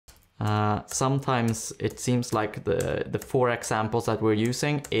sometimes it seems like the 4 examples that we're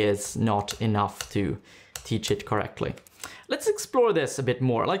using is not enough to teach it correctly. Let's explore this a bit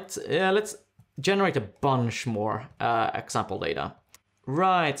more. Let's generate a bunch more example data.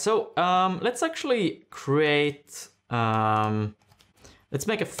 Right, so let's actually create, let's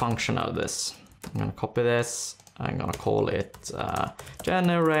make a function out of this. I'm gonna copy this. I'm gonna call it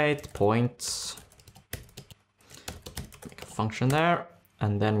generate points. Make a function there,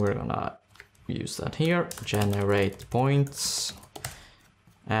 and then we're gonna use that here, generate points.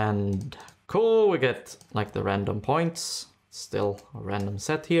 And cool, we get like the random points, still a random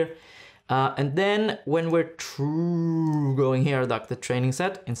set here. And then when we're going here, like the training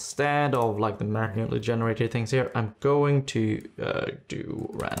set, instead of like the manually generated things here, I'm going to do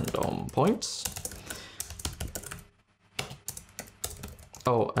random points.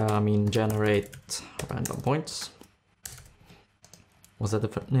 Oh, I mean generate random points. Was that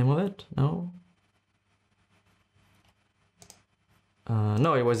the name of it? No?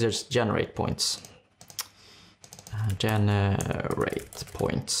 No, it was just generate points. Generate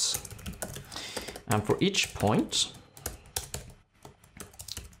points. And for each point,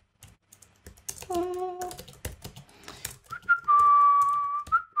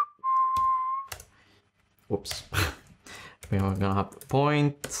 whoops, we are gonna have a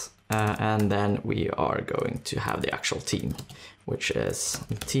point, and then we are going to have the actual team, which is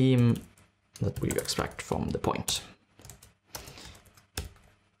the team that we extract from the point.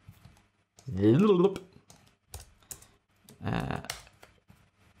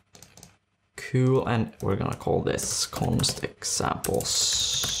 Cool, and we're gonna call this const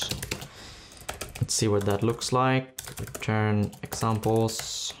examples. Let's see what that looks like. Return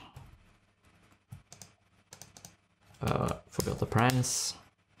examples. Forgot the parens.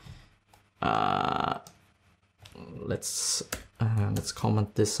 Let's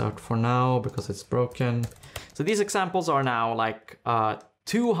comment this out for now because it's broken. So these examples are now like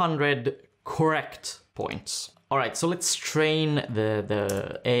 200 correct points. All right, so let's train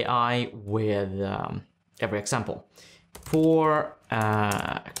the AI with every example. For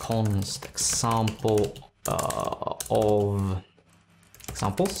const example of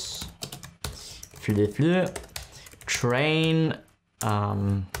examples, train,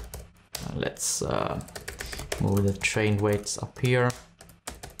 let's move the trained weights up here.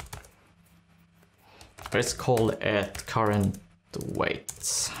 Let's call it current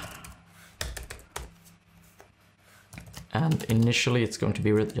weights. And initially it's going to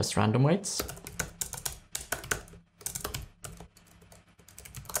be just random weights.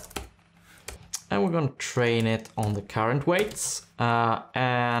 And we're going to train it on the current weights.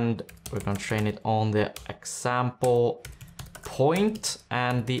 And we're going to train it on the example point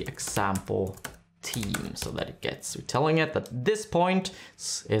and the example team, so that it gets, we're telling it that this point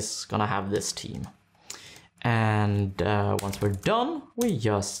is going to have this team. And once we're done, we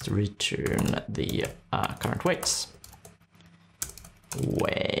just return the current weights.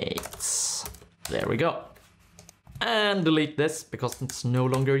 There we go. And delete this because it's no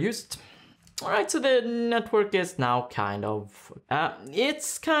longer used. All right, so the network is now kind of,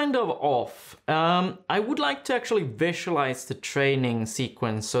 it's kind of off. I would like to actually visualize the training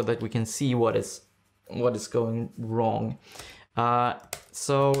sequence so that we can see what is going wrong.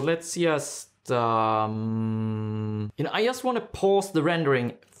 So let's just, I just want to pause the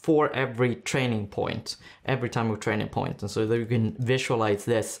rendering for every training point, every time we train a point, and so that we can visualize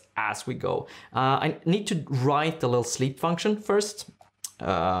this as we go. I need to write a little sleep function first.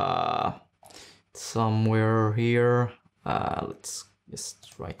 Somewhere here. Let's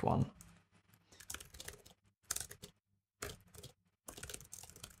just write one.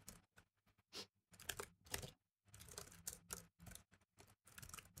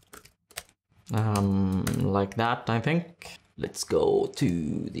 Like that, I think. Let's go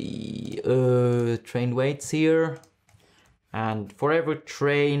to the train weights here. And for every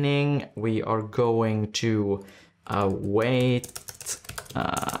training, we are going to wait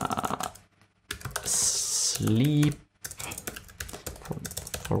sleep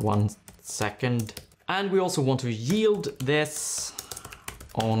for 1 second. And we also want to yield this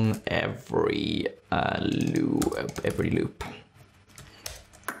on every loop.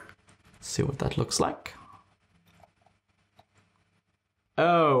 See what that looks like.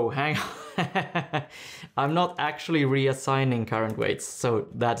 Oh, hang on. I'm not actually reassigning current weights, so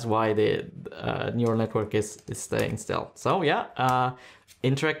that's why the neural network is staying still. So yeah,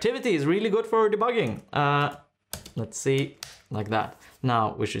 interactivity is really good for debugging. Let's see, like that.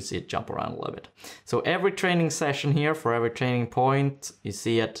 Now we should see it jump around a little bit. So every training session here, for every training point, you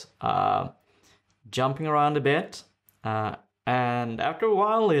see it jumping around a bit. and after a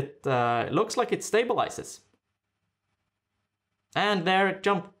while it looks like it stabilizes. And there it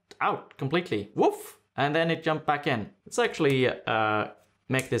jumped out completely. Woof! And then it jumped back in. Let's actually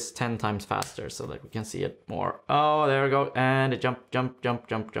make this 10 times faster so that we can see it more. Oh, there we go. And it jump.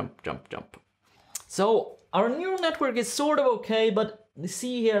 So our neural network is sort of okay, but you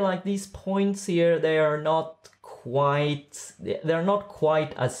see here, like these points here, they're not quite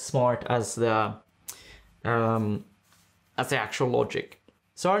as smart as the actual logic.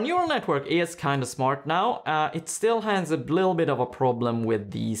 So our neural network is kind of smart now. It still has a little bit of a problem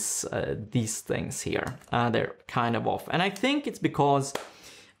with these things here. They're kind of off, and I think it's because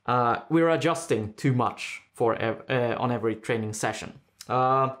we're adjusting too much for on every training session.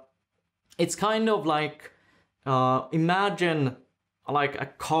 It's kind of like imagine like a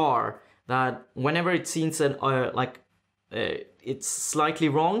car that whenever it sees an it's slightly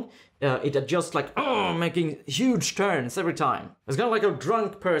wrong, it adjusts like making huge turns every time. It's kind of like a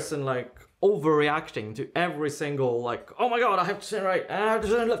drunk person like overreacting to every single like, oh my god, I have to turn right, I have to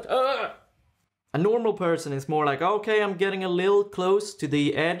turn left. A normal person is more like, okay, I'm getting a little close to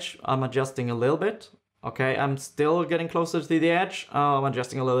the edge, I'm adjusting a little bit. Okay, I'm still getting closer to the edge, I'm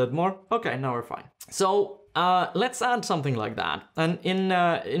adjusting a little bit more. Okay, now we're fine. So let's add something like that. And in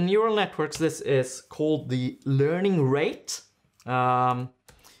neural networks, this is called the learning rate.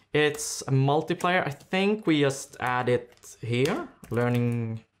 It's a multiplier. I think we just add it here.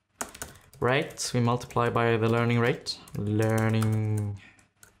 Learning rate. We multiply by the learning rate. Learning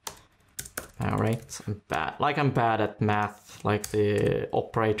rate. I'm bad at math, like the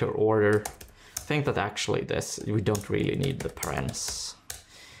operator order. I think that actually we don't really need the parens.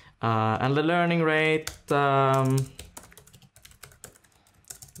 And the learning rate,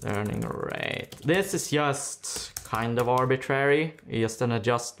 this is just kind of arbitrary, just an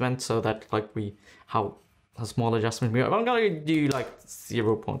adjustment so that like how small adjustment we are. I'm gonna do like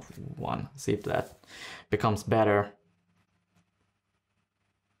 0.1, see if that becomes better.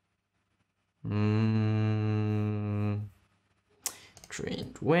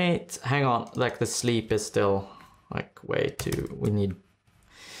 Trained wait, hang on, like the sleep is still like way too, we need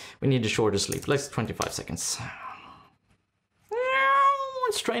a shorter sleep. Let's 25 seconds.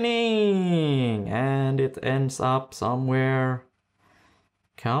 It's training and it ends up somewhere.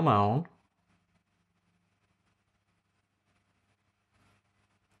 Come on.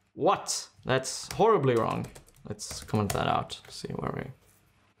 What? That's horribly wrong. Let's comment that out. See where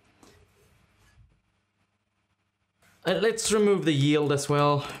we. Let's remove the yield as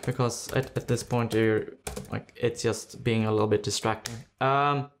well, because at this point it's just being a little bit distracting.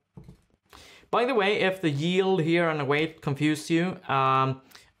 By the way, if the yield here and the weight confuse you,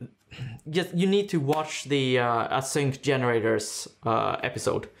 you need to watch the async generators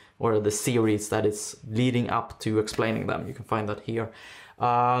episode, or the series that is leading up to explaining them. You can find that here.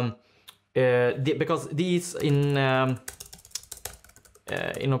 Because these in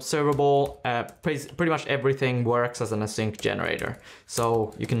Observable, pretty much everything works as an async generator.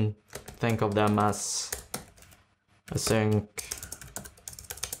 So you can think of them as async.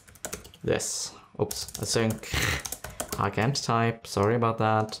 This. Oops, async. I can't type, sorry about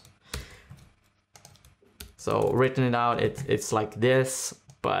that. So written it out, it's like this,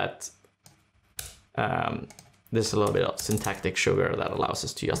 but there's a little bit of syntactic sugar that allows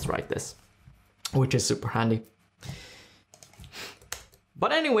us to just write this, which is super handy.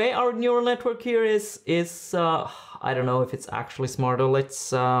 But anyway, our neural network here is I don't know if it's actually smarter.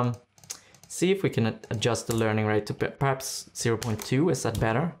 Let's see if we can adjust the learning rate to perhaps 0.2. Is that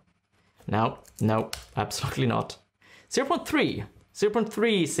better? No, absolutely not. 0.3.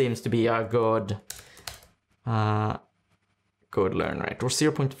 0.3 seems to be a good learn rate. Or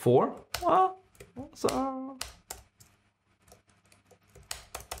 0.4. So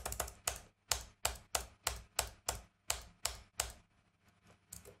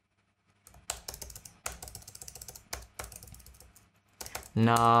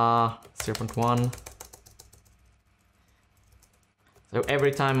nah, 0.1. So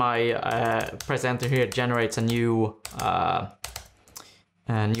every time I press enter here, it generates a new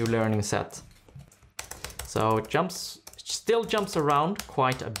learning set. So it still jumps around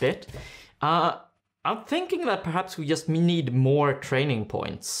quite a bit. I'm thinking that perhaps we just need more training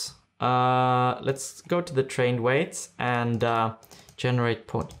points. Let's go to the trained weights and generate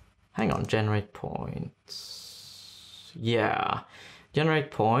point. Hang on, generate points. Yeah,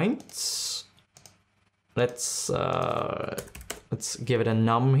 generate points. Let's give it a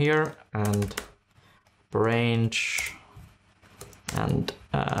num here and range, and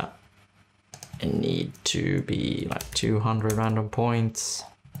it need to be like 200 random points.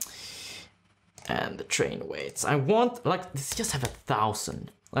 And the train weights. I want, like, let's just have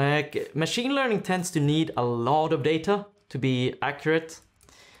 1,000. Like, machine learning tends to need a lot of data to be accurate.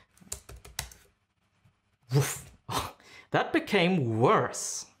 Woof. That became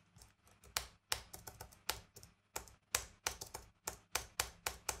worse.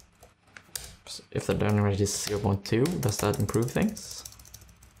 If the learning rate is 0.2, does that improve things?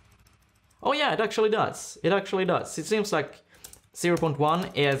 Oh yeah, it actually does. It actually does. It seems like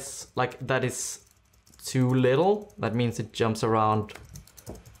 0.1 is like, that is too little. That means it jumps around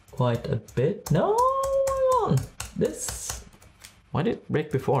quite a bit. No, hang on. This, why did it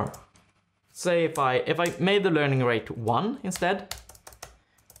break before? Say if I made the learning rate 1 instead,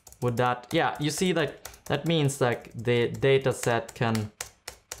 would that, yeah, you see that means like the data set can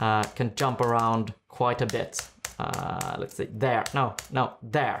jump around quite a bit. Let's see, there, no,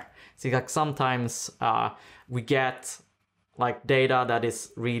 there. See, like sometimes we get like data that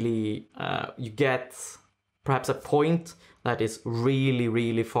is really, you get perhaps a point that is really,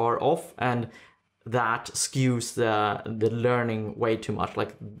 really far off, and that skews the learning way too much.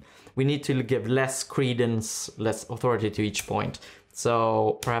 Like, we need to give less credence, less authority to each point.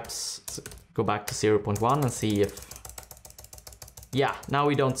 So perhaps go back to 0.1 and see if, yeah, now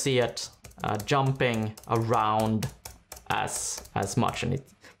we don't see it jumping around as much, and it,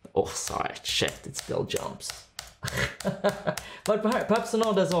 oh sorry, shit, it still jumps. But perhaps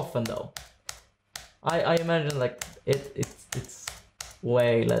not as often though. I imagine like it's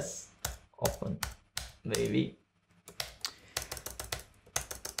way less often, maybe.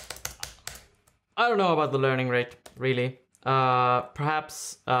 I don't know about the learning rate, really.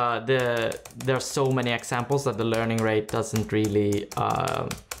 Perhaps there are so many examples that the learning rate doesn't really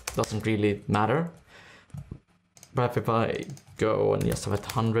matter. Perhaps if I go and just have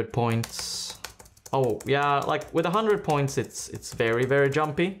 100 points. Oh yeah, like with 100 points, it's very, very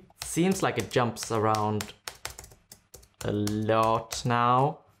jumpy. Seems like it jumps around a lot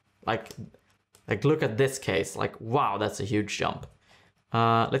now. Like look at this case. Like, wow, that's a huge jump.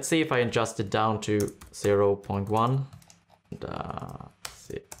 Let's see if I adjust it down to 0.1. And,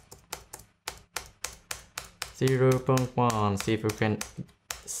 see. 0.1.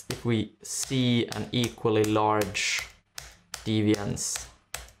 See if we see an equally large deviance.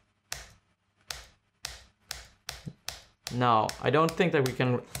 No, I don't think that we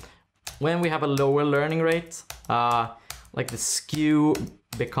can. When we have a lower learning rate, like the skew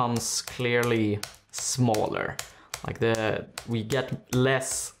becomes clearly smaller. Like we get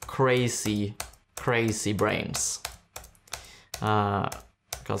less crazy brains.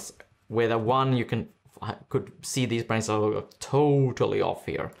 Because with a 1 you could see these brains are totally off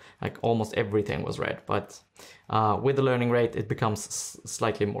here. Like almost everything was red, but with the learning rate it becomes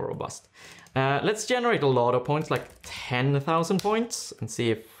slightly more robust. Let's generate a lot of points, like 10,000 points, and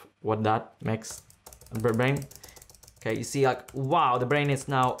see what that makes the brain. Okay, you see, like, wow, the brain is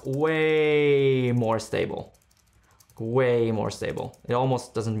now way more stable. Way more stable. It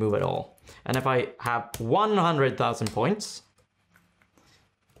almost doesn't move at all. And if I have 100,000 points,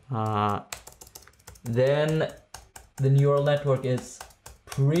 then the neural network is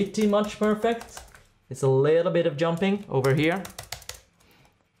pretty much perfect. It's a little bit of jumping over here.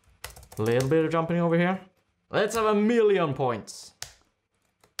 A little bit of jumping over here. Let's have 1,000,000 points.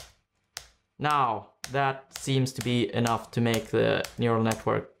 Now, that seems to be enough to make the neural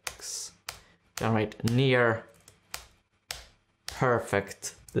networks generate near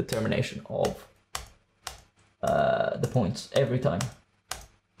perfect determination of the points every time.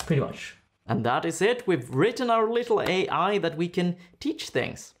 Pretty much. And that is it. We've written our little AI that we can teach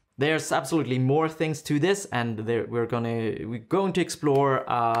things. There's absolutely more things to this, and we're going to explore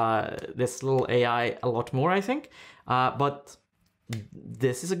this little AI a lot more, I think. But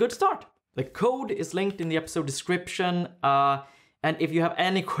this is a good start. The code is linked in the episode description. And if you have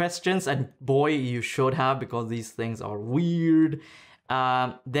any questions, and boy, you should have, because these things are weird,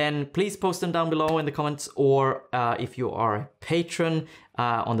 then please post them down below in the comments, or if you are a patron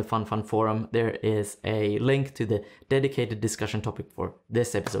on the Fun forum, there is a link to the dedicated discussion topic for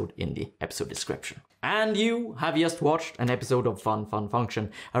this episode in the episode description. And you have just watched an episode of Fun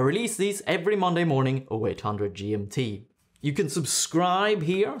Function. I release these every Monday morning, 0800 GMT. You can subscribe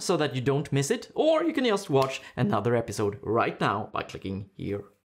here so that you don't miss it, or you can just watch another episode right now by clicking here.